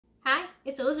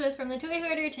it's Elizabeth from the Toy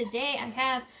Hoarder. Today I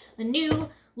have a new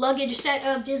luggage set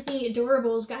of Disney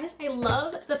Doorables. Guys, I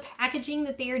love the packaging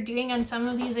that they are doing on some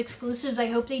of these exclusives. I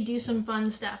hope they do some fun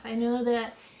stuff. I know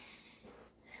that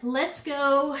Let's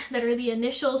Go, that are the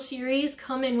initial series,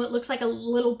 come in what looks like a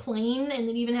little plane, and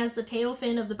it even has the tail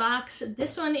fin of the box.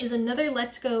 This one is another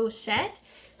Let's Go set,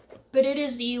 but it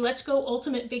is the Let's Go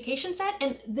Ultimate Vacation set,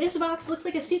 and this box looks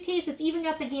like a suitcase. It's even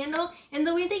got the handle, and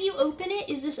the way that you open it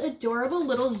is this adorable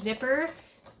little zipper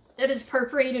that is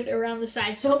perforated around the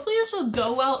side. So hopefully this will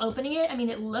go well opening it. I mean,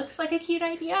 it looks like a cute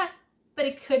idea, but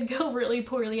it could go really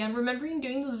poorly. I'm remembering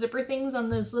doing the zipper things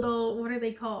on those little, what are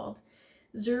they called?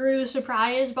 Zuru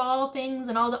surprise ball things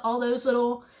and all those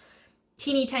little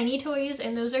teeny tiny toys,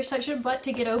 and those are such a butt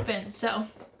to get open. So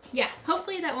yeah,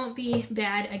 hopefully that won't be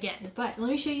bad again. But let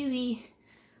me show you the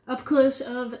up close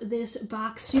of this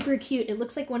box. Super cute. It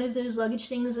looks like one of those luggage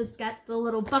things that's got the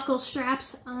little buckle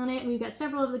straps on it. We've got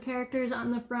several of the characters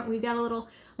on the front. We've got a little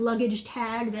luggage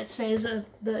tag that says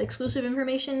the exclusive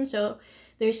information. So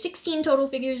there's 16 total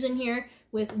figures in here,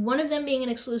 with one of them being an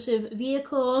exclusive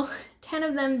vehicle, 10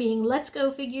 of them being Let's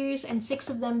Go figures, and 6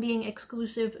 of them being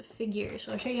exclusive figures.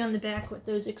 So I'll show you on the back what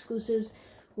those exclusives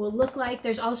will look like.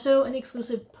 There's also an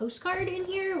exclusive postcard in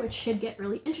here, which should get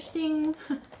really interesting.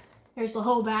 There's the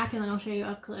whole back, and then I'll show you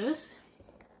up close.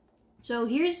 So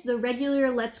here's the regular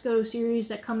Let's Go series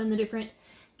that come in the different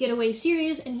Getaway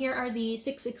series, and here are the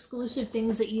 6 exclusive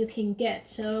things that you can get.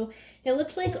 So it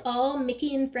looks like all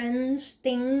Mickey and Friends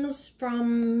things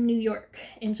from New York.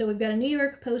 And so we've got a New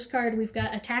York postcard, we've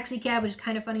got a taxi cab, which is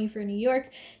kind of funny for New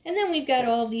York, and then we've got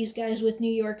all of these guys with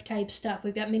New York type stuff.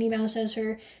 We've got Minnie Mouse has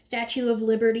her Statue of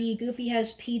Liberty, Goofy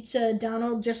has pizza,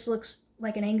 Donald just looks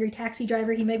like an angry taxi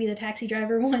driver, he might be the taxi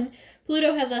driver one,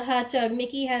 Pluto has a hot dog,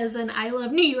 Mickey has an I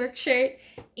Love New York shirt,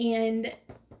 and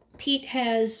Pete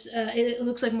has, it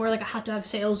looks like more like a hot dog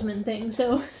salesman thing.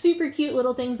 So super cute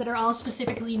little things that are all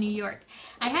specifically New York.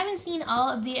 I haven't seen all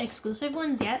of the exclusive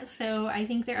ones yet, so I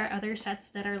think there are other sets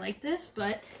that are like this,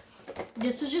 but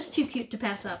this was just too cute to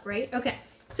pass up, right? Okay,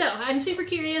 so I'm super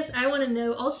curious. I want to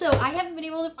know. Also, I haven't been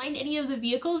able to find any of the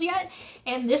vehicles yet,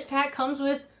 and this pack comes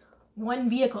with one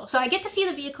vehicle. So I get to see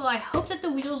the vehicle. I hope that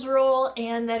the wheels roll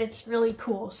and that it's really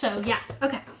cool. So yeah,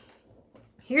 okay.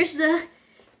 Here's the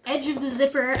edge of the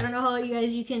zipper. I don't know how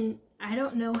I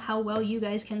don't know how well you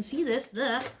guys can see this,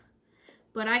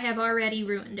 but I have already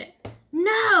ruined it.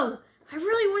 No! I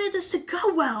really wanted this to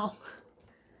go well.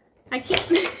 I can't.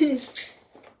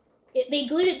 They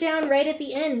glued it down right at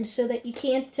the end so that you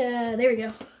can't, there we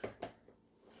go.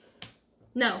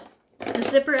 No, the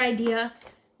zipper idea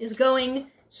is going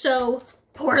so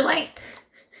poorly.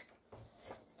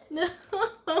 No.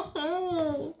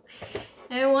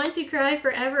 I want to cry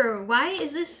forever. Why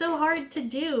is this so hard to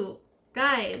do?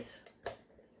 Guys.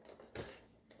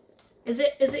 Is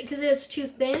it because it's too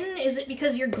thin? Is it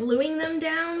because you're gluing them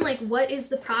down? Like, what is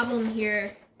the problem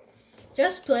here?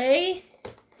 Just play.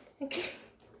 Okay.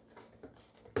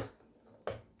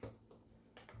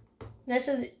 This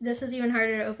is even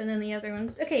harder to open than the other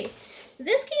ones. Okay,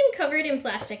 this came covered in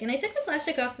plastic, and I took the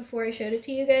plastic off before I showed it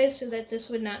to you guys so that this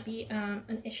would not be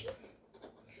an issue.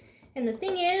 And the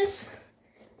thing is,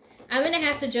 I'm gonna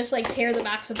have to just like tear the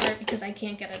box apart because I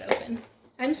can't get it open.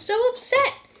 I'm so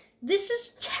upset. This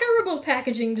is terrible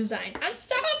packaging design. I'm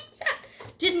so upset.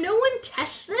 Did no one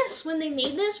test this when they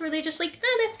made this? Were they just like,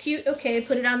 oh, that's cute, okay,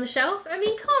 put it on the shelf? I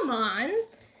mean, come on.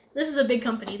 This is a big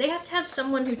company. They have to have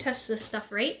someone who tests this stuff,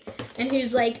 right? And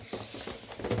who's like,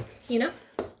 you know?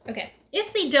 Okay.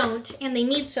 If they don't, and they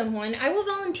need someone, I will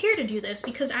volunteer to do this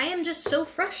because I am just so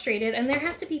frustrated, and there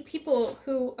have to be people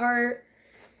who are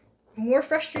more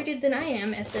frustrated than I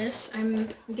am at this. I'm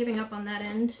giving up on that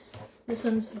end. This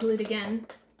one's glued again.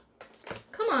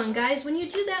 Come on, guys. When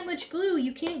you do that much glue,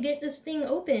 you can't get this thing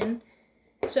open.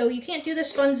 So you can't do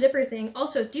this fun zipper thing.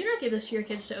 Also, do not give this to your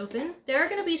kids to open. They're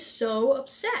going to be so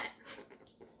upset.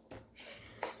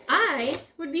 I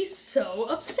would be so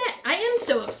upset. I am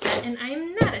so upset, and I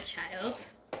am not a child.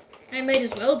 I might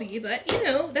as well be, but, you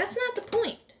know, that's not the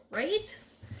point, right?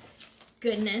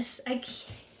 Goodness, I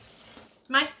can't.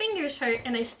 My fingers hurt,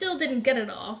 and I still didn't get it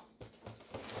all.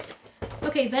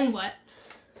 Okay, then what?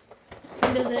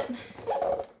 What is it?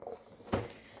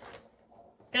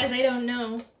 Guys, I don't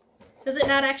know. Does it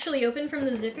not actually open from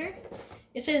the zipper?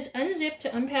 It says unzip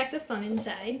to unpack the fun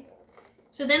inside.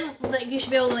 So then, like, you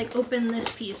should be able to, like, open this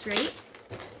piece, right?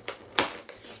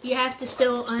 You have to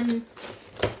still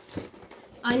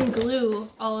unglue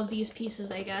all of these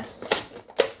pieces, I guess.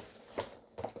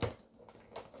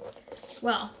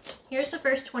 Well, here's the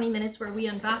first 20 minutes where we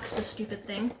unbox this stupid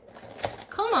thing.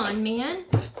 Come on, man.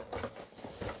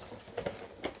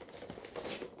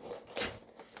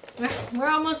 We're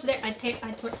almost there.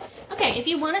 Okay, if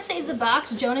you want to save the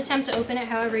box, don't attempt to open it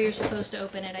however you're supposed to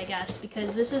open it, I guess,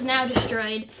 because this is now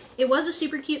destroyed. It was a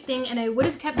super cute thing, and I would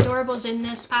have kept Doorables in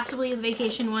this, possibly the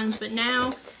vacation ones, but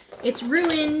now it's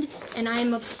ruined, and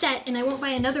I'm upset, and I won't buy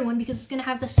another one because it's going to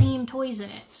have the same toys in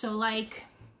it. So, like,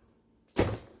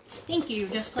 thank you,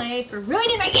 Just Play, for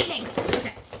ruining my evening.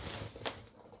 Okay.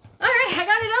 Alright, I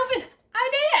got it open. I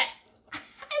did it.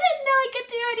 I didn't know I could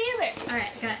do it either.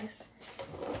 Alright, guys.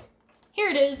 Here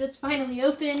it is. It's finally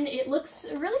open. It looks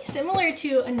really similar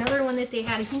to another one that they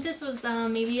had. I think this was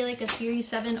maybe like a Series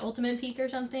 7 Ultimate Peak or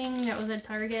something that was at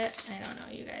Target. I don't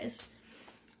know, you guys.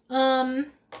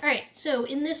 Alright, so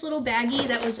in this little baggie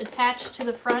that was attached to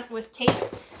the front with tape,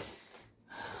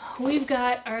 we've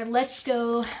got our Let's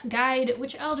Go guide,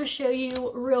 which I'll just show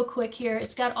you real quick here.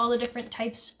 It's got all the different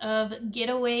types of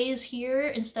getaways here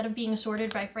instead of being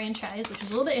sorted by franchise, which is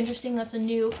a little bit interesting. That's a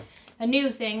new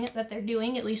thing that they're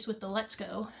doing, at least with the Let's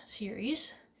Go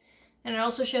series. And it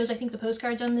also shows, I think, the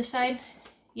postcards on this side.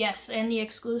 Yes, and the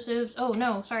exclusives. Oh,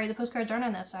 no, sorry, the postcards aren't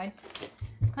on that side.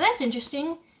 Well, that's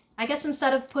interesting. I guess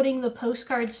instead of putting the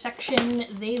postcard section,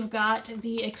 they've got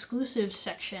the exclusives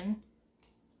section.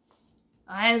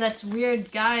 That's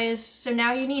weird, guys. So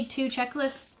now you need 2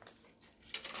 checklists?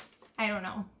 I don't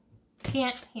know.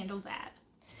 Can't handle that.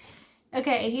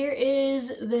 Okay, here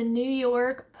is the New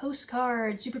York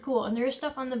postcard. Super cool. And there's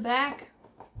stuff on the back.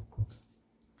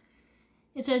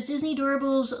 It says Disney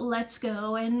Doorables Let's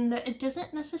Go, and it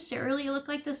doesn't necessarily look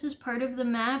like this is part of the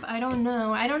map. I don't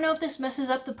know. I don't know if this messes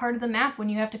up the part of the map when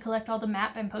you have to collect all the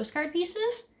map and postcard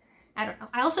pieces. I don't know.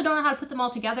 I also don't know how to put them all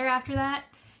together after that.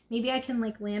 Maybe I can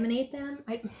like laminate them.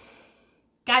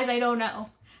 Guys, I don't know.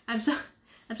 I'm so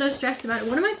stressed about it.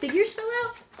 One of my figures fell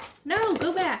out? No,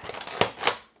 go back.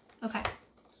 Okay,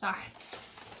 sorry.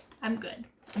 I'm good.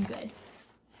 I'm good.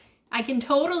 I can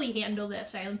totally handle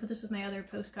this. I'll put this with my other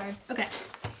postcard. Okay.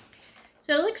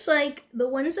 So it looks like the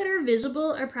ones that are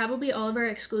visible are probably all of our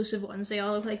exclusive ones. They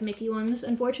all look like Mickey ones.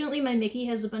 Unfortunately, my Mickey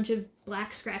has a bunch of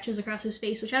black scratches across his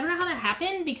face, which I don't know how that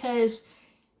happened because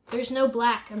there's no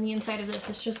black on the inside of this.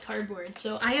 It's just cardboard.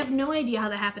 So I have no idea how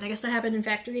that happened. I guess that happened in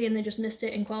factory and they just missed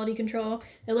it in quality control.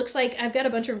 It looks like I've got a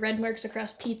bunch of red marks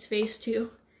across Pete's face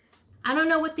too. I don't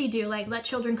know what they do, like let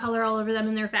children color all over them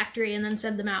in their factory and then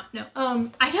send them out. No,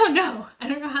 I don't know. I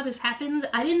don't know how this happens.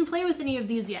 I didn't play with any of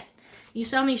these yet. You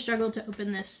saw me struggle to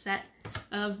open this set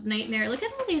of Nightmare. Look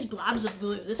at all these blobs of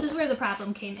glue. This is where the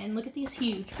problem came in. Look at these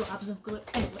huge blobs of glue.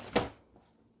 Anyway,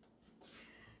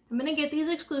 I'm gonna get these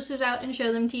exclusives out and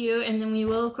show them to you, and then we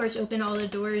will, of course, open all the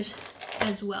doors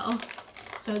as well.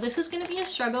 So this is gonna be a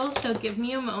struggle, so give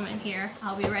me a moment here.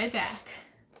 I'll be right back.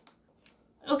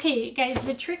 Okay, guys,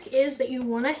 the trick is that you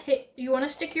want to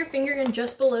stick your finger in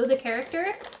just below the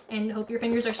character and hope your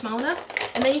fingers are small enough,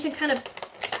 and then you can kind of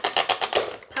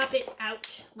pop it out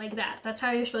like that. That's how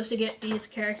you're supposed to get these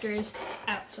characters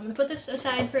out. So I'm going to put this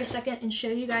aside for a second and show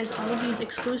you guys all of these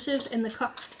exclusives in the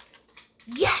car.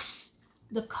 Yes!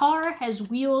 The car has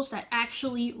wheels that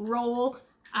actually roll.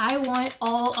 I want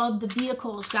all of the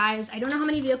vehicles, guys. I don't know how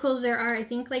many vehicles there are. I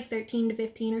think like 13 to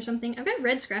 15 or something. I've got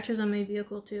red scratches on my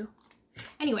vehicle too.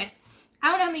 Anyway, I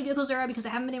don't know how many vehicles there are because I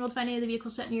haven't been able to find any of the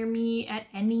vehicles set near me at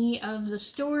any of the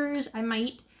stores. I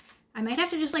might have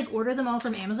to just like order them all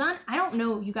from Amazon. I don't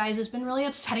know, you guys. It's been really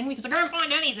upsetting because I can't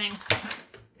find anything.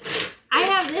 I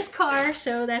have this car,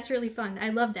 so that's really fun. I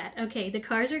love that. Okay, the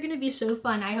cars are going to be so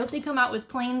fun. I hope they come out with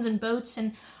planes and boats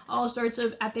and all sorts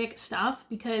of epic stuff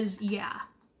because, yeah,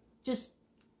 just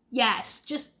yes.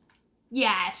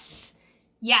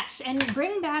 Yes, and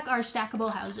bring back our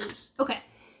stackable houses. Okay.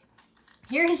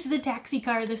 Here is the taxi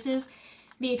car. This is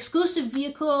the exclusive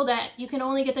vehicle that you can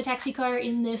only get the taxi car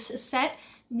in this set.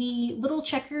 The little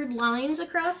checkered lines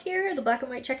across here, the black and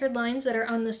white checkered lines that are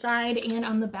on the side and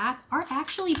on the back are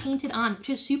actually painted on, which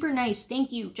is super nice.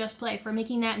 Thank you, Just Play, for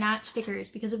making that not stickers,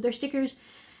 because if they're stickers,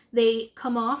 they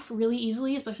come off really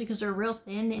easily, especially because they're real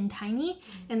thin and tiny,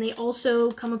 and they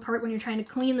also come apart when you're trying to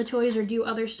clean the toys or do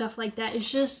other stuff like that.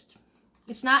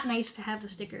 It's not nice to have the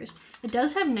stickers. It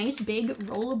does have nice big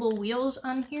rollable wheels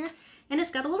on here, and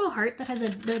it's got a little heart that has a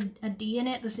D in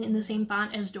it in the same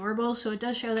font as Doorables, so it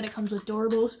does show that it comes with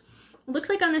Doorables. It looks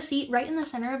like on the seat, right in the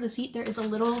center of the seat, there is a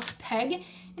little peg,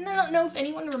 and I don't know if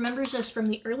anyone remembers this from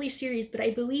the early series, but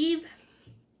I believe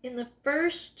in the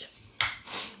first,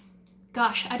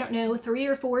 gosh, I don't know, 3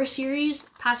 or 4 series,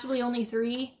 possibly only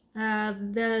 3,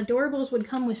 the Doorables would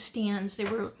come with stands. They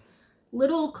were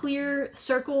little clear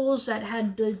circles that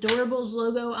had the Doorables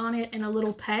logo on it and a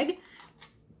little peg.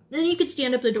 Then you could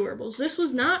stand up the Doorables. This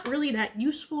was not really that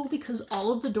useful because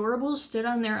all of the Doorables stood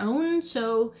on their own,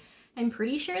 so I'm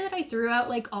pretty sure that I threw out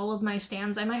like all of my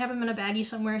stands. I might have them in a baggie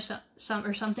somewhere, some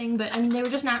or something, but I mean, they were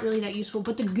just not really that useful.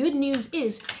 But the good news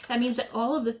is that means that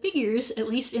all of the figures, at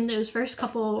least in those first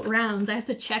couple rounds, I have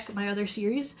to check my other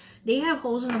series, they have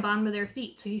holes in the bottom of their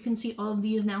feet. So you can see all of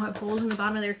these now have holes in the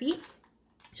bottom of their feet.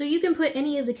 So you can put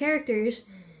any of the characters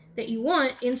that you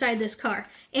want inside this car.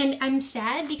 And I'm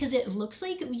sad because it looks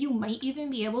like you might even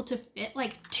be able to fit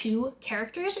like 2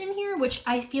 characters in here, which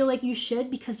I feel like you should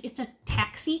because it's a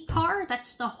taxi car.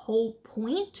 That's the whole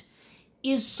point,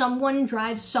 is someone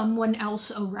drives someone else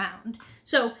around.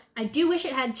 So I do wish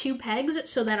it had 2 pegs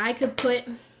so that I could put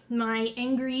my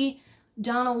angry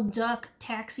Donald Duck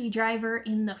taxi driver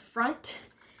in the front.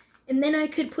 And then I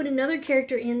could put another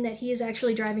character in that he is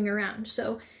actually driving around.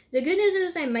 So the good news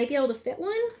is I might be able to fit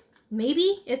one.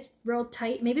 Maybe it's real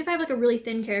tight. Maybe if I have like a really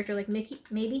thin character like Mickey,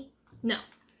 maybe. No.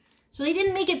 So they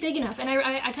didn't make it big enough. And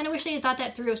I kind of wish they had thought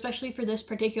that through, especially for this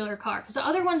particular car. Because the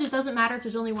other ones, it doesn't matter if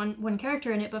there's only one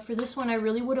character in it. But for this one, I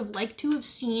really would have liked to have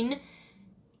seen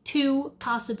 2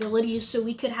 possibilities so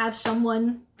we could have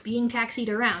someone being taxied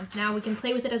around. Now we can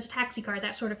play with it as a taxi car,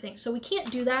 that sort of thing. So we can't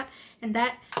do that. And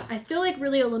that, I feel like,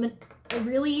 really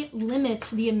limits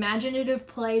the imaginative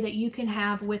play that you can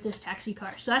have with this taxi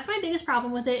car. So that's my biggest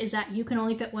problem with it, is that you can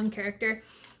only fit 1 character,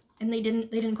 and they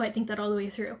didn't quite think that all the way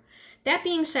through. That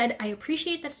being said, I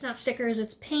appreciate that it's not stickers,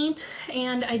 it's paint,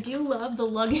 and I do love the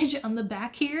luggage on the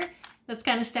back here that's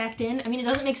kind of stacked in. I mean, it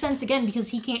doesn't make sense again because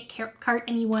he can't cart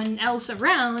anyone else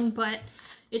around, but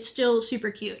it's still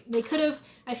super cute. They could have,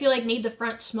 I feel like, made the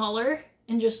front smaller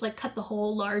and just like cut the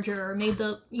hole larger, or made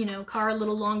the, you know, car a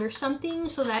little longer, something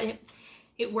so that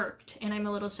it worked. And I'm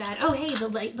a little sad. Oh, hey, the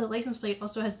license plate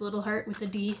also has the little heart with the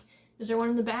D. Is there one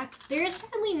in the back? There is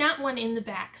sadly not one in the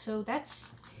back, so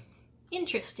that's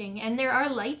interesting. And there are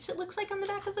lights, it looks like, on the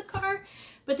back of the car,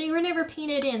 but they were never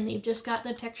painted in. They've just got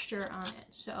the texture on it.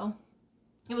 So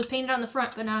it was painted on the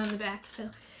front, but not on the back. So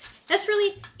that's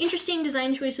really interesting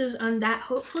design choices on that.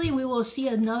 Hopefully we will see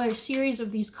another series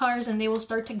of these cars and they will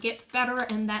start to get better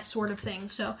and that sort of thing.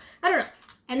 So I don't know.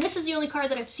 And this is the only car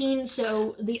that I've seen,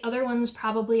 so the other ones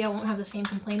probably I won't have the same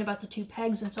complaint about the 2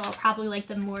 pegs, and so I'll probably like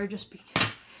them more just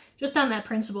on that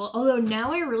principle. Although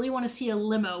now I really want to see a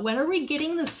limo. When are we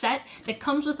getting the set that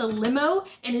comes with a limo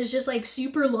and is just like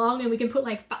super long and we can put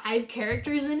like 5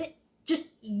 characters in it? Just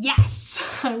yes!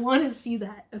 I want to see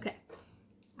that. Okay.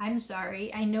 I'm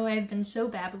sorry. I know I've been so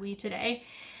babbly today.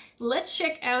 Let's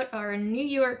check out our New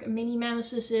York Minnie Mouse.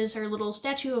 This is her little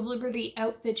Statue of Liberty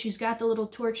outfit. She's got the little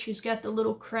torch. She's got the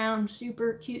little crown.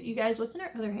 Super cute, you guys. What's in her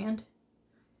other hand?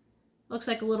 Looks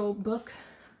like a little book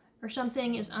or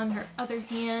something is on her other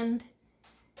hand.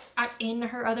 In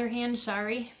her other hand,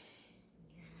 sorry.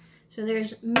 So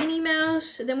there's Minnie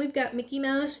Mouse. Then we've got Mickey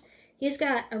Mouse. He's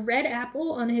got a red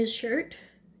apple on his shirt.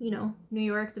 You know, New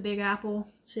York, the big apple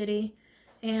city.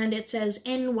 And it says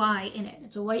NY in it.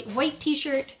 It's a white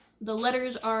t-shirt. The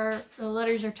letters or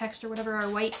text or whatever are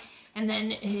white, and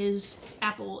then his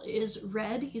apple is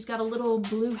red. He's got a little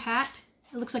blue hat.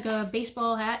 It looks like a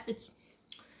baseball hat. It's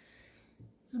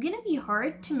gonna be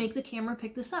hard to make the camera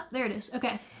pick this up. There it is.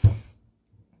 Okay.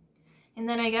 And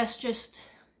then I guess just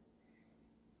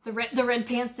the red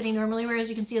pants that he normally wears.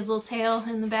 You can see his little tail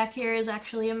in the back here is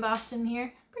actually embossed in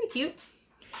here. Pretty cute.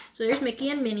 So there's Mickey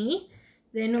and Minnie.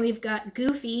 Then we've got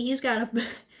Goofy. He's got a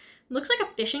looks like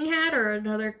a fishing hat or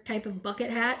another type of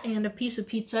bucket hat and a piece of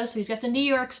pizza. So he's got the New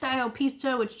York style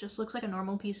pizza, which just looks like a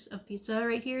normal piece of pizza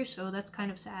right here. So that's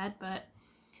kind of sad, but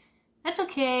that's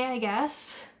okay, I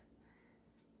guess.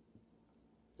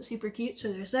 Super cute.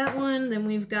 So there's that one. Then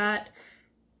we've got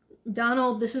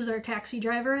Donald. This is our taxi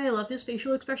driver. I love his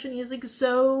facial expression. He has like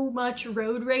so much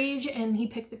road rage and he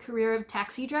picked the career of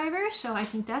taxi driver. So I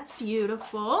think that's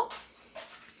beautiful.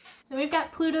 Then we've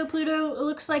got Pluto. Pluto, it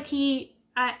looks like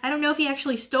I don't know if he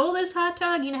actually stole this hot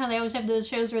dog. You know how they always have those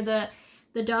shows where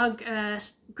the dog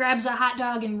grabs a hot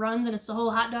dog and runs and it's the whole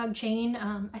hot dog chain.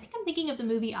 I think I'm thinking of the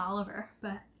movie Oliver,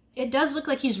 but it does look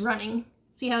like he's running.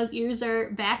 See how his ears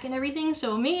are back and everything?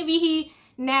 So maybe he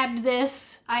nabbed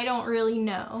this. I don't really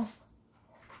know.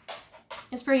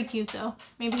 It's pretty cute though.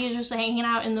 Maybe he's just hanging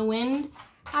out in the wind.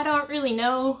 I don't really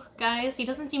know, guys. He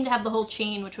doesn't seem to have the whole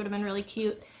chain, which would have been really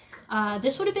cute.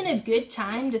 This would have been a good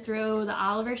time to throw the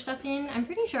Oliver stuff in. I'm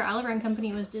pretty sure Oliver and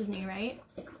Company was Disney, right?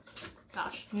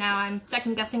 Gosh, now I'm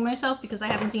second guessing myself because I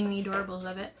haven't seen any Doorables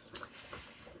of it.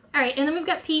 Alright, and then we've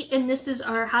got Pete, and this is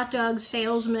our hot dog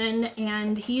salesman,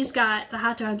 and he's got the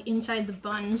hot dog inside the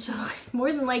bun, so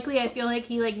more than likely I feel like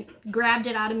he like grabbed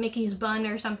it out of Mickey's bun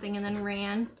or something and then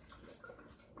ran.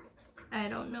 I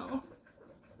don't know.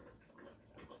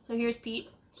 So here's Pete.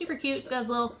 Super cute. He's got a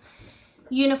little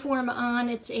uniform on.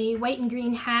 It's a white and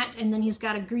green hat, and then he's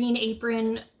got a green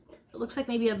apron. It looks like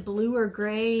maybe a blue or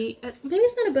gray. Maybe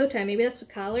it's not a bow tie. Maybe that's a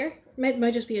collar.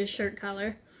 Might just be a shirt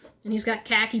collar. And he's got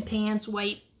khaki pants,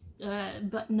 white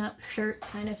button-up shirt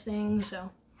kind of thing. So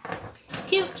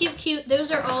cute, cute, cute. Those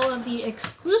are all of the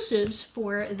exclusives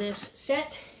for this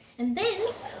set. And then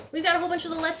we've got a whole bunch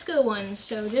of the Let's Go ones.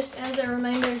 So just as a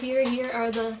reminder here are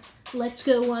the Let's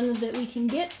Go ones that we can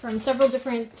get from several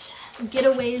different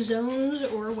getaway zones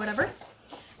or whatever.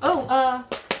 Oh,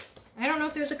 I don't know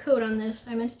if there's a code on this.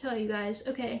 I meant to tell you guys.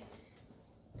 Okay.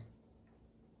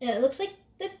 Yeah, it looks like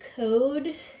the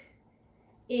code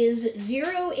is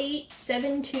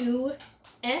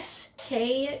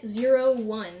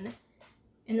 0872SK01.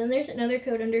 And then there's another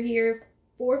code under here,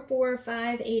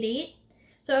 44588.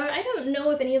 So I don't know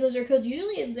if any of those are codes.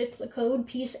 Usually it's a code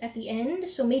piece at the end.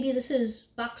 So maybe this is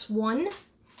box 1.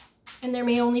 And there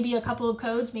may only be a couple of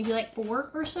codes, maybe like 4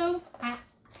 or so. I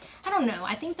don't know.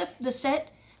 I think the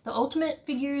set, the Ultimate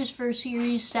figures for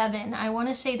Series 7, I want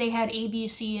to say they had A, B,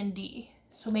 C, and D.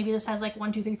 So maybe this has like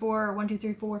 1, 2, 3, 4 or 1, 2,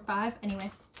 3, 4, 5.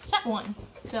 Anyway, set 1.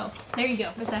 So there you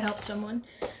go, if that helps someone.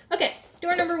 Okay,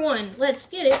 door number 1. Let's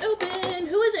get it open.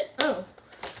 Who is it? Oh.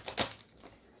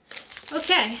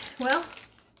 Okay, well,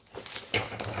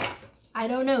 I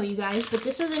don't know, you guys, but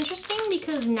this is interesting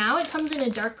because now it comes in a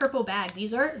dark purple bag.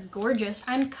 These are gorgeous.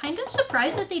 I'm kind of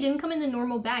surprised that they didn't come in the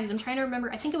normal bags. I'm trying to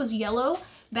remember. I think it was yellow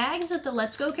bags that the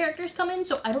Let's Go characters come in,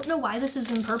 so I don't know why this is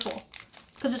in purple.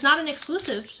 Because it's not an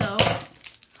exclusive, so...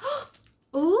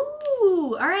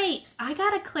 Ooh, all right. I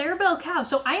got a Clarabelle cow.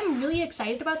 So I am really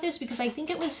excited about this because I think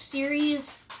it was Series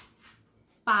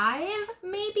 5,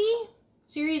 maybe?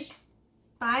 Series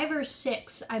 5 or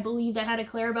 6, I believe, that had a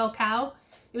Clarabelle cow.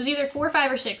 It was either 4,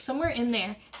 5, or 6, somewhere in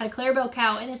there, had a Clarabelle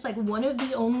cow, and it's like one of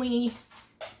the only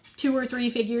 2 or 3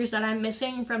 figures that I'm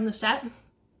missing from the set.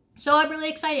 So I'm really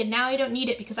excited. Now I don't need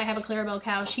it because I have a Clarabelle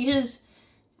cow. She is,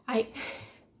 I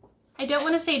don't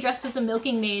want to say dressed as a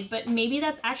milking maid, but maybe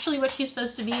that's actually what she's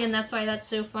supposed to be, and that's why that's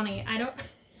so funny. I don't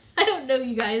know,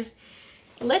 you guys.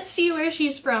 Let's see where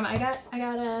she's from. I got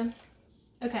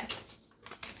okay.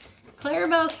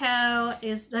 Clarabelle cow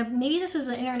is, maybe this is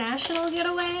an international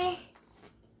getaway?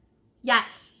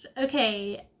 Yes,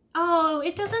 okay. Oh,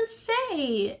 it doesn't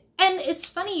say. And it's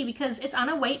funny because it's on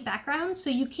a white background, so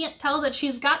you can't tell that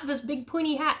she's got this big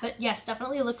pointy hat, but yes,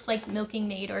 definitely looks like milking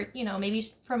maid, or, you know,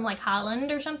 maybe from like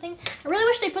Holland or something. I really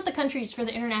wish they put the countries for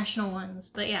the international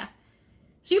ones, but yeah.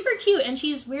 Super cute, and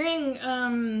she's wearing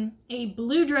a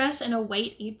blue dress and a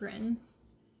white apron.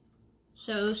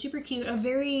 So super cute, a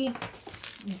very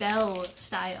Belle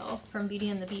style from Beauty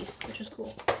and the Beast, which is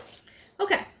cool.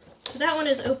 Okay. So that one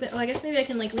is open. Oh, I guess maybe I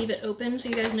can like leave it open so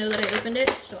you guys know that I opened it.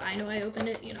 So I know I opened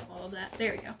it, you know, all of that.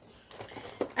 There we go.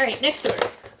 All right, next door.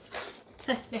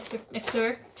 next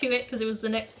door to it because it was the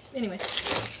next. Anyway.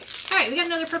 All right, we got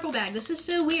another purple bag. This is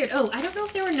so weird. Oh, I don't know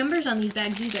if there were numbers on these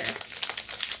bags either.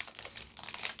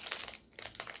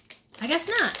 I guess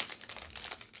not.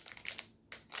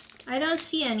 I don't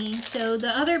see any. So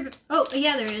the other, oh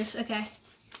yeah, there is. Okay.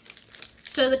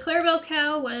 So the Clarabelle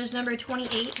cow was number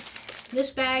 28. This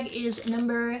bag is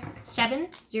number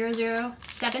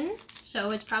 7007,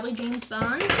 so it's probably James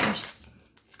Bond.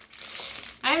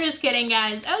 I'm just kidding,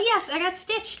 guys. Oh yes, I got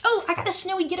Stitch. Oh, I got a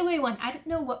snowy getaway one. I don't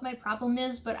know what my problem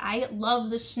is, but I love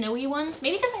the snowy ones.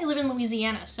 Maybe because I live in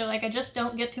Louisiana, so like I just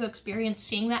don't get to experience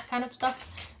seeing that kind of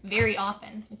stuff very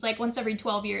often. It's like once every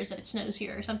 12 years that it snows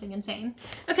here or something insane.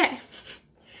 Okay,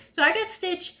 so I got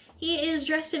Stitch. He is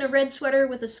dressed in a red sweater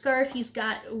with a scarf. He's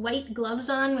got white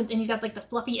gloves on, and he's got like the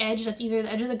fluffy edge that's either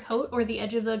the edge of the coat or the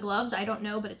edge of the gloves. I don't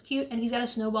know, but it's cute. And he's got a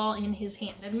snowball in his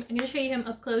hand. I'm going to show you him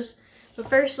up close.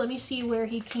 But first, let me see where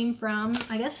he came from.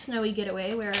 I guess Snowy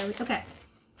Getaway. Where are we? Okay.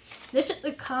 This is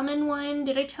the common one.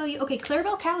 Did I tell you? Okay,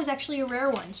 Clarabelle cow is actually a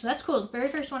rare one, so that's cool. The very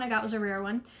first one I got was a rare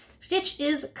one. Stitch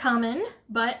is common,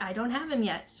 but I don't have him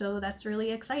yet, so that's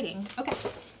really exciting. Okay.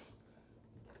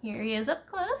 Here he is up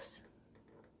close.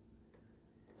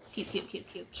 Cute, cute, cute,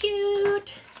 cute,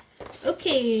 cute.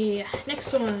 Okay,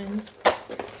 next one.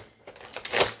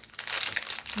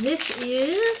 This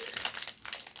is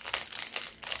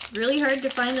really hard to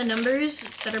find the numbers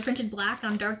that are printed black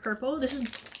on dark purple. This is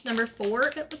number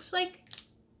 4, it looks like.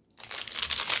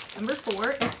 Number 4.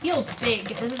 It feels big.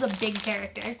 This is a big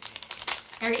character.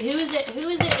 All right, who is it? Who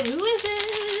is it? Who is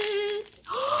it?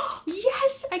 Oh,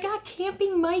 yes, I got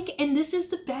Camping Mike, and this is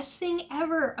the best thing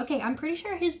ever. Okay, I'm pretty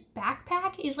sure his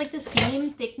backpack is like the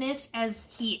same thickness as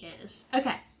he is.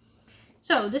 Okay,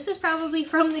 so this is probably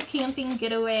from the Camping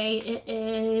Getaway. It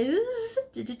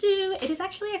is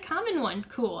actually a common one.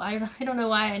 Cool. I don't know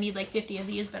why I need like 50 of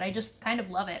these, but I just kind of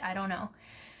love it. I don't know.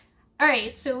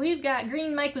 Alright, so we've got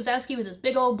green Mike Wazowski with his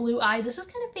big old blue eye. This is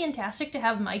kind of fantastic to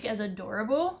have Mike as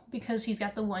adorable because he's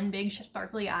got the one big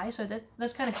sparkly eye, so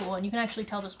that's kind of cool, and you can actually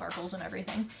tell the sparkles and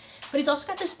everything. But he's also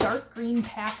got this dark green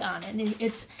pack on it, and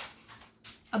it's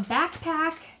a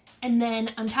backpack, and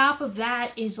then on top of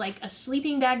that is like a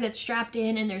sleeping bag that's strapped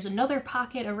in, and there's another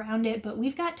pocket around it, but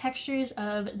we've got textures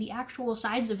of the actual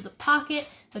sides of the pocket,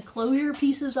 the closure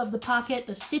pieces of the pocket,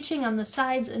 the stitching on the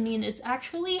sides. I mean, it's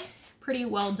actually pretty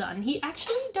well done. He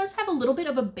actually does have a little bit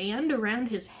of a band around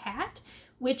his hat,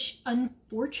 which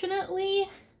unfortunately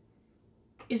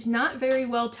is not very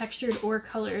well textured or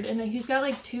colored, and he's got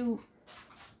like 2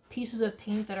 pieces of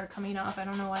paint that are coming off. I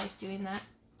don't know why he's doing that.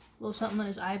 A little something on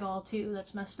his eyeball too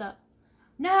that's messed up.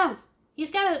 No!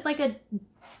 He's got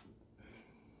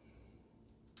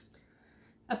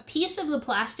a piece of the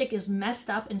plastic is messed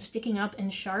up and sticking up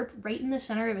and sharp right in the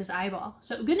center of his eyeball.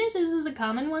 So good news is this is a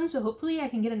common one, so hopefully I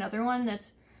can get another one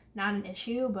that's not an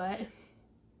issue. But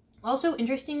also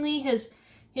interestingly, his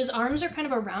arms are kind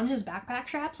of around his backpack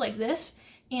straps like this,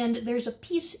 and there's a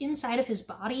piece inside of his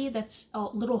body that's a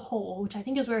little hole, which I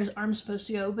think is where his arm's supposed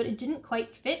to go, but it didn't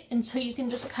quite fit, and so you can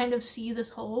just kind of see this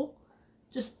hole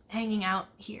just hanging out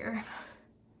here.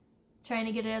 Trying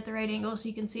to get it at the right angle so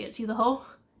you can see it. See the hole?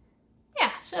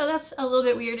 Yeah, so that's a little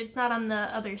bit weird. It's not on the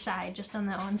other side, just on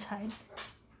that one side.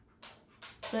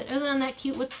 But other than that,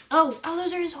 cute. Oh,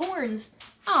 those are his horns.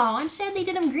 Oh, I'm sad they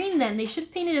did him green then. They should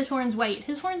have painted his horns white.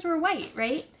 His horns were white,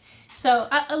 right? So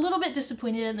a little bit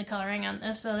disappointed in the coloring on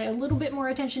this. So a little bit more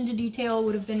attention to detail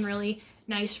would have been really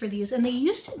nice for these. And they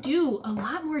used to do a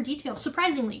lot more detail.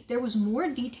 Surprisingly, there was more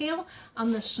detail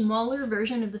on the smaller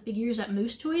version of the figures that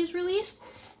Moose Toys released.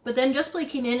 But then Just Play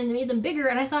came in and they made them bigger,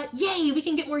 and I thought, yay, we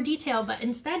can get more detail. But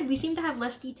instead, we seem to have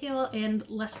less detail and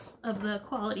less of the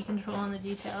quality control on the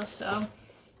details. So,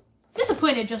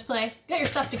 disappointed, Just Play. Get your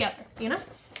stuff together, you know?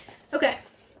 Okay.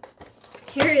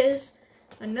 Here is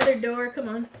another door. Come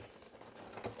on.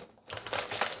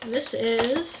 This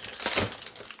is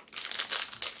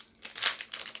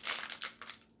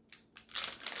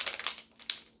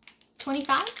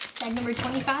 $25. Tag number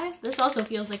 25. This also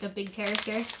feels like a big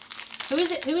character. Who is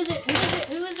it? Who is it? Who is it?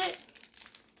 Who is it?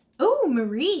 Oh,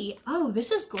 Marie. Oh, this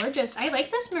is gorgeous. I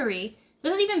like this Marie.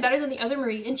 This is even better than the other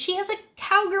Marie. And she has a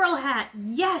cowgirl hat.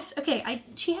 Yes. Okay,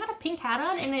 she had a pink hat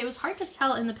on, and it was hard to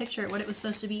tell in the picture what it was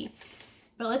supposed to be.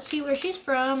 But let's see where she's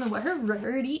from and what her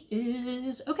rarity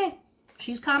is. Okay,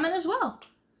 she's common as well.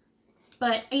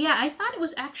 But yeah, I thought it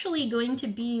was actually going to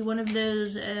be one of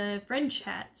those French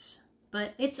hats.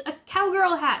 But it's a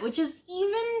cowgirl hat, which is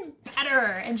even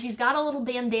better. And she's got a little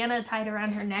bandana tied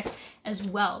around her neck as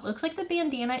well. Looks like the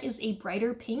bandana is a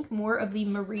brighter pink, more of the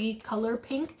Marie color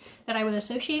pink that I would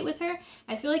associate with her.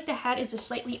 I feel like the hat is a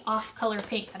slightly off color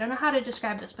pink. I don't know how to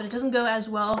describe this, but it doesn't go as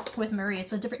well with Marie.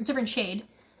 It's a different shade.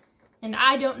 And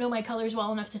I don't know my colors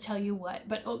well enough to tell you what,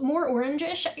 but more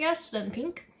orangish, I guess, than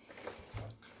pink.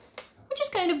 Which is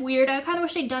kind of weird. I kind of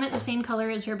wish they'd done it the same color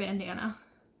as her bandana.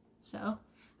 So,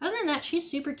 other than that, she's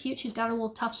super cute. She's got a little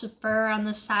tufts of fur on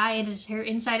the side. Her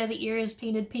inside of the ear is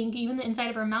painted pink. Even the inside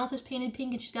of her mouth is painted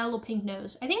pink, and she's got a little pink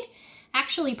nose. I think,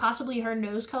 actually, possibly her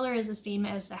nose color is the same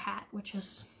as the hat, which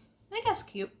is, I guess,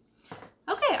 cute.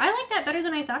 Okay, I like that better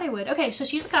than I thought I would. Okay, so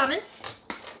she's common.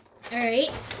 Alright,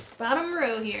 bottom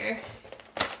row here.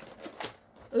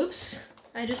 Oops,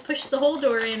 I just pushed the whole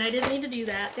door in. I didn't mean to do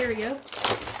that. There we go.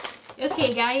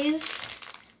 Okay, guys.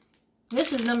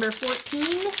 This is number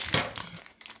 14.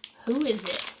 Who is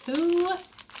it? Who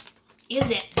is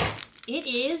it? It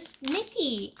is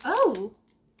Mickey. Oh,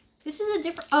 this is a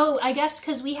different... Oh, I guess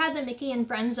because we had the Mickey and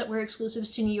Friends that were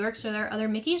exclusives to New York, so there are other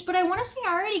Mickeys. But I want to say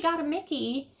I already got a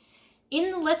Mickey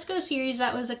in the Let's Go series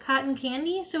that was a cotton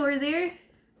candy. So are there...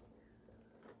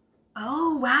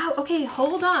 Oh, wow. Okay,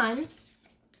 hold on.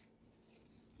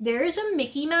 There's a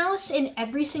Mickey Mouse in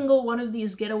every single one of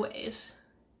these getaways.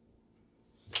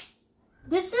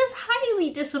 This is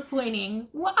highly disappointing.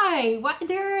 Why? Why?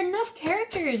 There are enough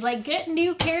characters. Like, get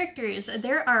new characters.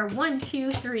 There are 1,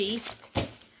 2, 3,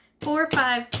 4,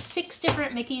 5, 6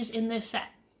 different Mickeys in this set.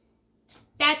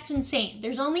 That's insane.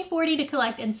 There's only 40 to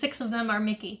collect, and 6 of them are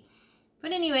Mickey.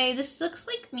 But anyway, this looks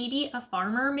like maybe a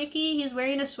farmer Mickey. He's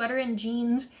wearing a sweater and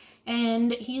jeans,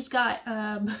 and he's got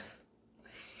a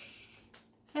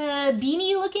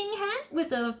beanie-looking hat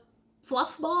with a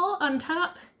fluff ball on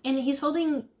top, and he's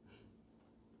holding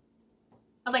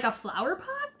like a flower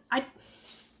pot?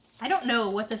 I don't know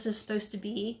what this is supposed to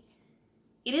be.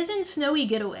 It is in Snowy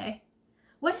Getaway.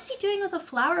 What is he doing with a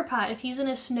flower pot if he's in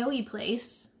a snowy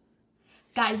place?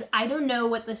 Guys, I don't know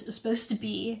what this is supposed to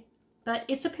be, but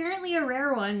it's apparently a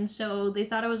rare one, so they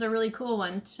thought it was a really cool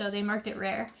one, so they marked it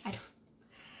rare.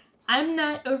 I'm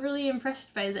not overly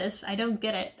impressed by this. I don't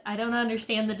get it. I don't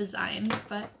understand the design,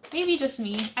 but maybe just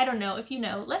me. I don't know. If you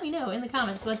know, let me know in the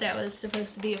comments what that was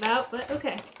supposed to be about, but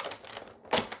okay.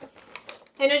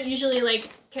 I don't usually like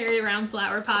carry around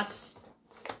flower pots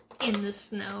in the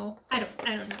snow. I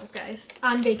don't know, guys.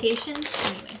 On vacation,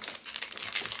 anyway.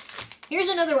 Here's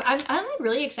another one. I'm like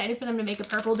really excited for them to make a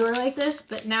purple door like this,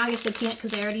 but now I guess I can't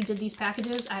because I already did these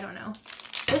packages. I don't know.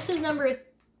 This is number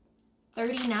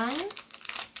 39.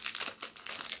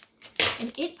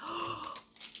 And it,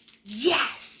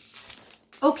 yes!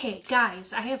 Okay,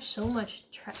 guys, I have so much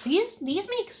trash. These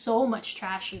make so much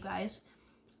trash, you guys.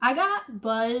 I got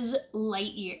Buzz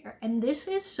Lightyear, and this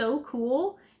is so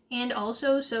cool and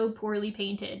also so poorly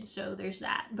painted, so there's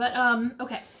that. But,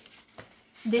 okay.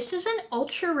 This is an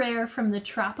ultra rare from the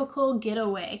Tropical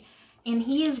Getaway, and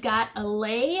he has got a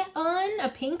lei on, a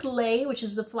pink lei, which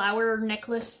is the flower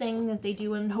necklace thing that they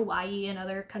do in Hawaii and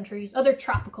other countries, other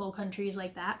tropical countries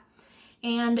like that,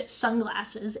 and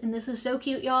sunglasses. And this is so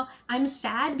cute, y'all. I'm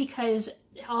sad because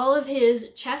all of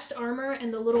his chest armor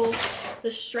and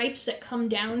the stripes that come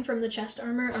down from the chest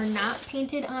armor are not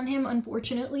painted on him,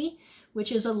 unfortunately,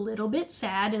 which is a little bit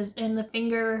sad. And the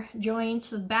finger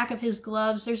joints, the back of his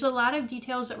gloves, there's a lot of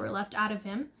details that were left out of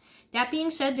him. That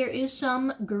being said, there is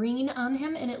some green on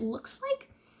him, and it looks like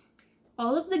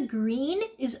all of the green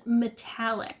is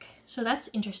metallic. So that's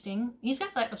interesting. He's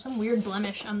got like some weird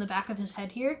blemish on the back of his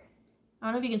head here. I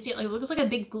don't know if you can see it. Like, it looks like a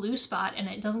big glue spot, and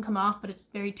it doesn't come off, but it's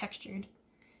very textured.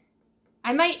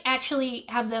 I might actually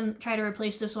have them try to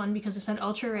replace this one because it's an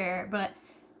ultra rare, but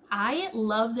I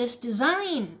love this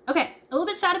design. Okay, a little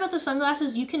bit sad about the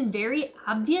sunglasses. You can very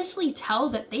obviously tell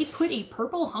that they put a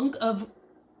purple hunk of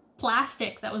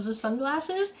plastic that was the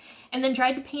sunglasses and then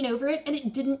tried to paint over it, and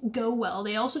it didn't go well.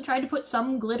 They also tried to put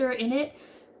some glitter in it,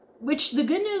 which the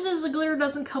good news is the glitter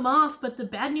doesn't come off, but the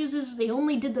bad news is they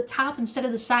only did the top instead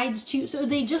of the sides too. So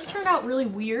they just turned out really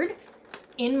weird,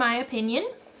 in my opinion.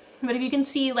 But if you can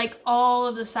see, like, all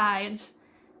of the sides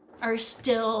are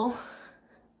still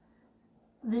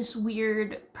this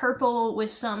weird purple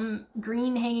with some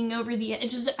green hanging over the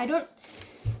edge. I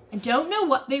don't know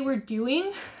what they were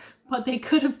doing, but they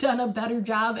could have done a better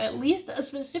job, at least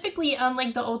specifically on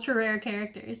like the ultra rare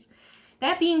characters.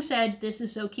 That being said, this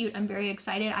is so cute. I'm very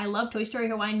excited. I love Toy Story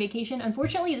Hawaiian Vacation.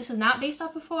 Unfortunately, this is not based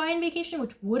off of Hawaiian Vacation,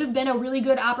 which would have been a really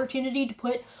good opportunity to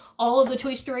put all of the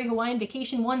Toy Story Hawaiian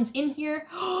Vacation ones in here.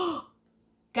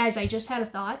 Guys, I just had a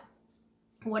thought.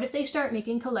 What if they start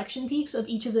making collection peeks of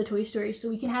each of the Toy Stories? So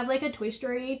we can have like a Toy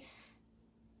Story,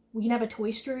 we can have a Toy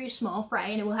Story small fry,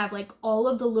 and it will have like all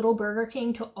of the little Burger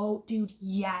King to, oh dude,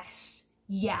 yes.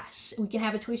 Yes, we can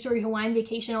have a Toy Story Hawaiian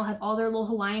Vacation. It'll have all their little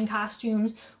Hawaiian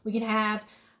costumes. We can have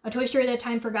a Toy Story That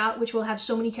Time Forgot, which will have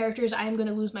so many characters I am going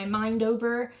to lose my mind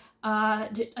over. I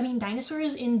mean,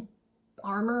 dinosaurs in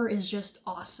armor is just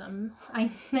awesome.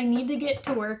 I need to get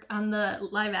to work on the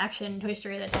live action Toy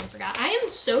Story That Time Forgot. I am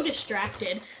so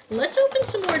distracted. Let's open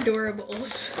some more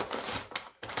Doorables.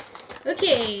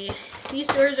 Okay, these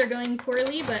doors are going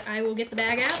poorly, but I will get the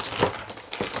bag out.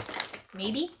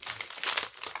 Maybe.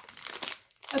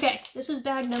 Okay, this is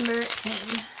bag number 10.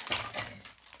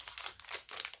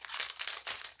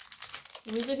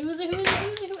 Who is it? Who is it? Who is it? Who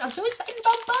is it? I'm so excited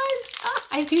about Buzz! Ah,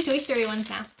 I have 2 Toy Story ones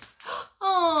now.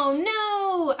 Oh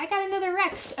no! I got another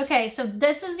Rex. Okay, so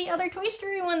this is the other Toy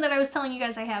Story one that I was telling you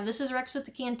guys I have. This is Rex with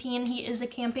the canteen. He is a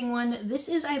camping one. This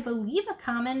is, I believe, a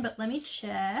common, but let me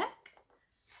check.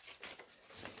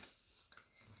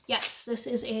 Yes, this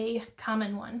is a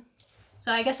common one.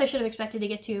 So I guess I should have expected to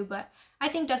get 2, but I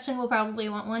think Dustin will probably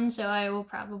want one, so I will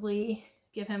probably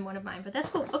give him one of mine, but that's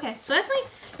cool. Okay, so that's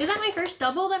is that my first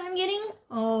double that I'm getting?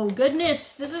 Oh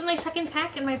goodness, this is my second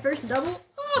pack and my first double.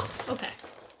 Oh, okay.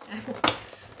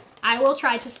 I will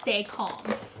try to stay calm.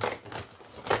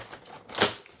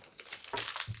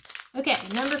 Okay,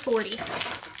 number 40.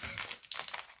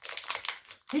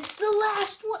 It's the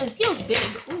last one. It feels big.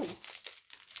 Ooh.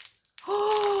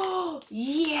 Oh,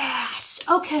 yes.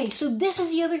 Okay, so this is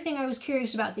the other thing I was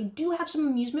curious about. They do have some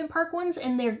amusement park ones,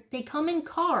 and they come in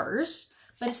cars,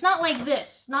 but it's not like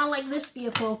this. Not like this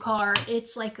vehicle car.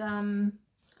 It's like an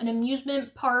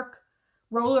amusement park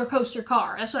roller coaster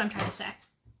car. That's what I'm trying to say.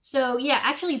 So yeah,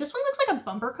 actually this one looks like a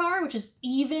bumper car, which is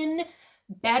even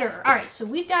better. All right, so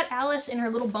we've got Alice in her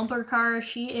little bumper car.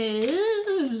 She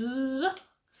is...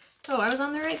 Oh, I was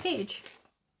on the right page.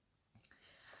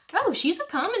 Oh, she's a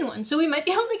common one. So we might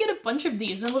be able to get a bunch of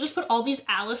these, and we'll just put all these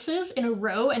Alices in a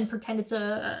row and pretend it's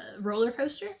a roller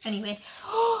coaster. Anyway,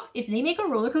 if they make a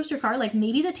roller coaster car, like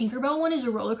maybe the Tinkerbell one is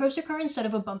a roller coaster car instead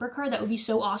of a bumper car, that would be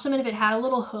so awesome. And if it had a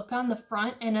little hook on the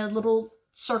front and a little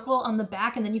circle on the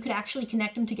back and then you could actually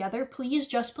connect them together, please,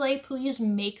 Just Play, please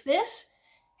make this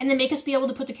and then make us be able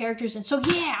to put the characters in. So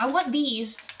yeah, I want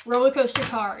these roller coaster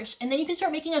cars. And then you can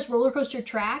start making us roller coaster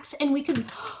tracks and we could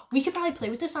probably play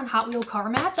with this on Hot Wheel car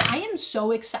mats. I am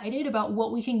so excited about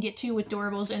what we can get to with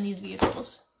Doorables and these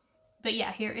vehicles. But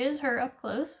yeah, here is her up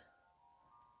close.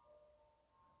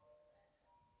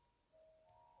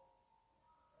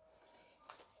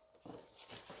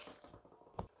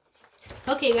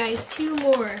 Okay guys, 2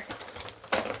 more.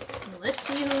 Let's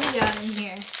see who we got in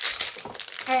here.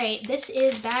 Alright, this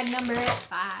is bag number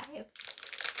 5.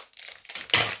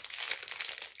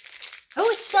 Oh,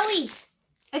 it's Sully!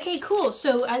 Okay, cool.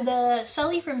 So the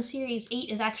Sully from Series 8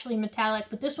 is actually metallic,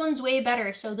 but this one's way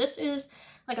better. So this is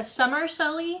like a summer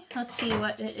Sully. Let's see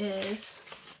what it is.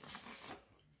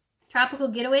 Tropical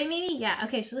Getaway, maybe? Yeah,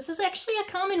 okay, so this is actually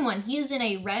a common one. He is in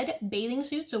a red bathing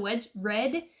suit, so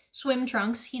red swim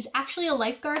trunks. He's actually a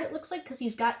lifeguard, it looks like, because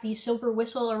he's got the silver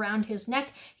whistle around his neck.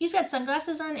 He's got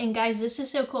sunglasses on, and guys, this is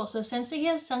so cool. So since he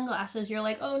has sunglasses, you're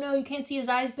like, oh no, you can't see his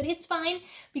eyes, but it's fine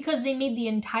because they made the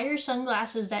entire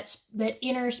sunglasses that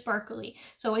inner sparkly.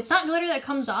 So it's not glitter that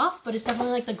comes off, but it's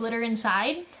definitely like the glitter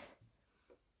inside.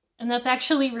 And that's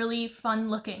actually really fun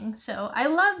looking. So I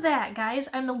love that, guys.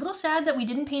 I'm a little sad that we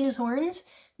didn't paint his horns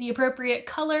the appropriate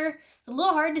color. It's a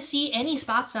little hard to see any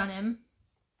spots on him.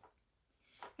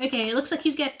 Okay, it looks like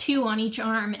he's got 2 on each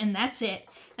arm, and that's it.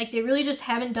 Like, they really just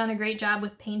haven't done a great job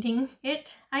with painting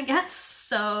it, I guess.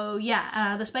 So,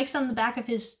 yeah, the spikes on the back of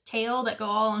his tail that go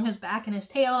all along his back and his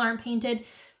tail aren't painted.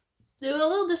 There's a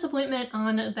little disappointment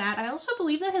on that. I also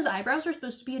believe that his eyebrows are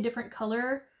supposed to be a different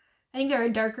color. I think they're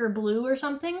a darker blue or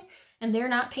something, and they're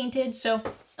not painted. So,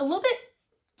 a little bit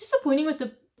disappointed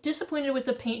with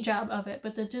the paint job of it,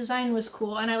 but the design was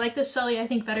cool. And I like this Sully, I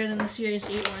think, better than the Series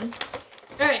 8 one.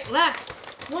 All right, last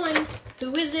one.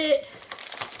 Who is it?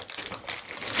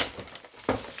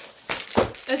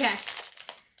 Okay.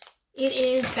 It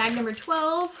is bag number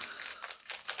 12.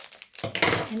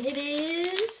 And it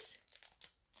is...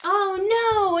 oh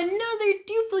no! Another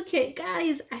duplicate!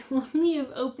 Guys, I only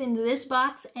have opened this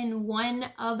box and one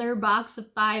other box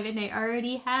of 5 and I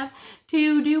already have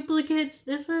 2 duplicates.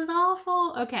 This is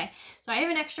awful. Okay, so I have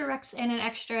an extra Rex and an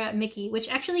extra Mickey, which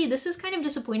actually this is kind of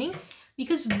disappointing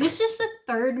because this is the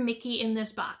 3rd Mickey in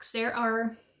this box. There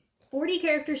are 40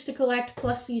 characters to collect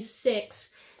plus these 6.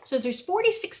 So there's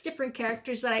 46 different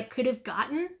characters that I could have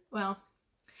gotten. Well,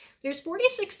 there's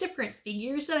 46 different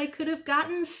figures that I could have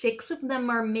gotten. 6 of them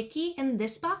are Mickey, and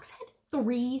this box had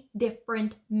 3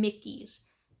 different Mickeys.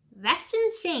 That's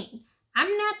insane.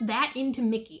 I'm not that into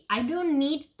Mickey. I don't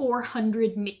need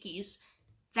 400 Mickeys.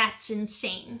 That's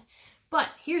insane. But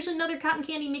here's another Cotton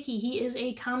Candy Mickey. He is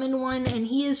a common one, and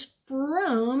he is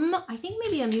from, I think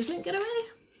maybe Amusement Getaway?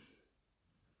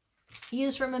 He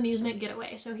is from Amusement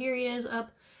Getaway. So here he is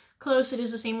up close. It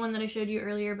is the same one that I showed you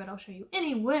earlier, but I'll show you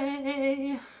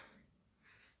anyway.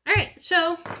 Alright,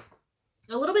 so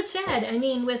a little bit sad. I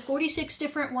mean, with 46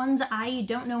 different ones, I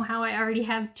don't know how I already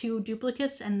have 2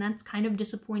 duplicates, and that's kind of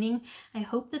disappointing. I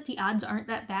hope that the odds aren't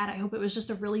that bad. I hope it was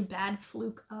just a really bad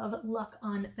fluke of luck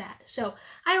on that. So,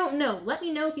 I don't know. Let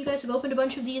me know if you guys have opened a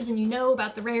bunch of these and you know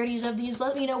about the rarities of these.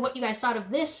 Let me know what you guys thought of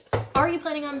this. Are you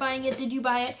planning on buying it? Did you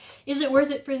buy it? Is it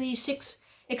worth it for these 6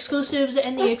 exclusives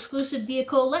and the exclusive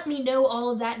vehicle? Let me know all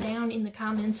of that down in the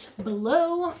comments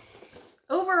below.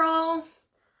 Overall,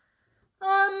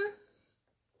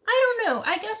 I don't know.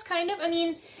 I guess kind of. I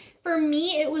mean, for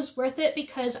me, it was worth it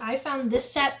because I found this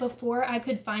set before I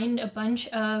could find a bunch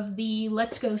of the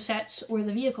Let's Go sets or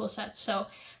the vehicle sets. So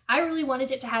I really wanted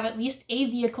it to have at least a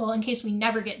vehicle in case we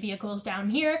never get vehicles down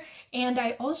here. And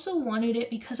I also wanted it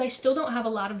because I still don't have a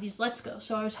lot of these Let's Go.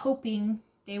 So I was hoping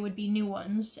they would be new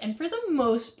ones. And for the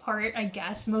most part, I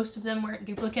guess, most of them weren't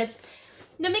duplicates.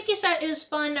 The Mickey set is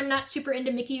fun. I'm not super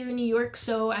into Mickey or New York,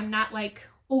 so I'm not like,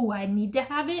 oh, I need to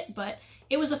have it, but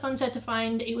it was a fun set to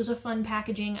find. It was a fun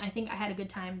packaging. I think I had a good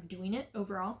time doing it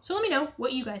overall. So let me know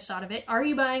what you guys thought of it. Are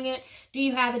you buying it? Do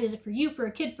you have it? Is it for you, for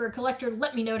a kid, for a collector?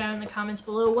 Let me know down in the comments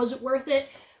below. Was it worth it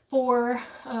for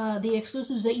the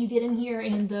exclusives that you get in here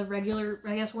and the regular,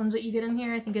 I guess, ones that you get in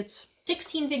here? I think it's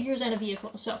 16 figures and a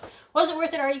vehicle. So was it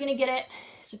worth it? Are you going to get it?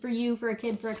 Is it for you, for a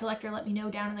kid, for a collector? Let me know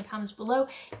down in the comments below.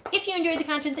 If you enjoyed the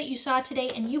content that you saw today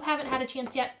and you haven't had a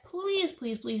chance yet, please,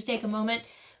 please, please take a moment,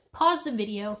 pause the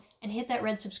video, and hit that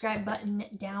red subscribe button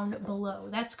down below.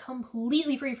 That's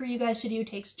completely free for you guys to do. It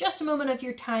takes just a moment of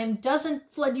your time,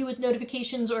 doesn't flood you with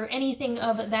notifications or anything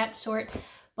of that sort.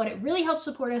 but it really helps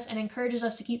support us and encourages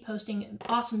us to keep posting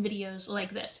awesome videos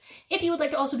like this. If you would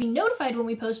like to also be notified when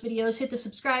we post videos, hit the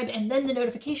subscribe and then the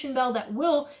notification bell that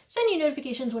will send you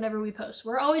notifications whenever we post.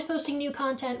 We're always posting new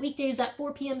content weekdays at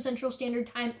 4 p.m. Central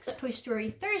Standard Time, except Toy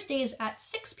Story Thursdays at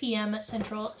 6 p.m.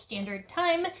 Central Standard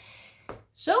Time.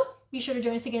 So be sure to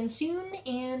join us again soon,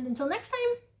 and until next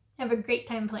time, have a great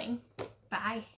time playing. Bye.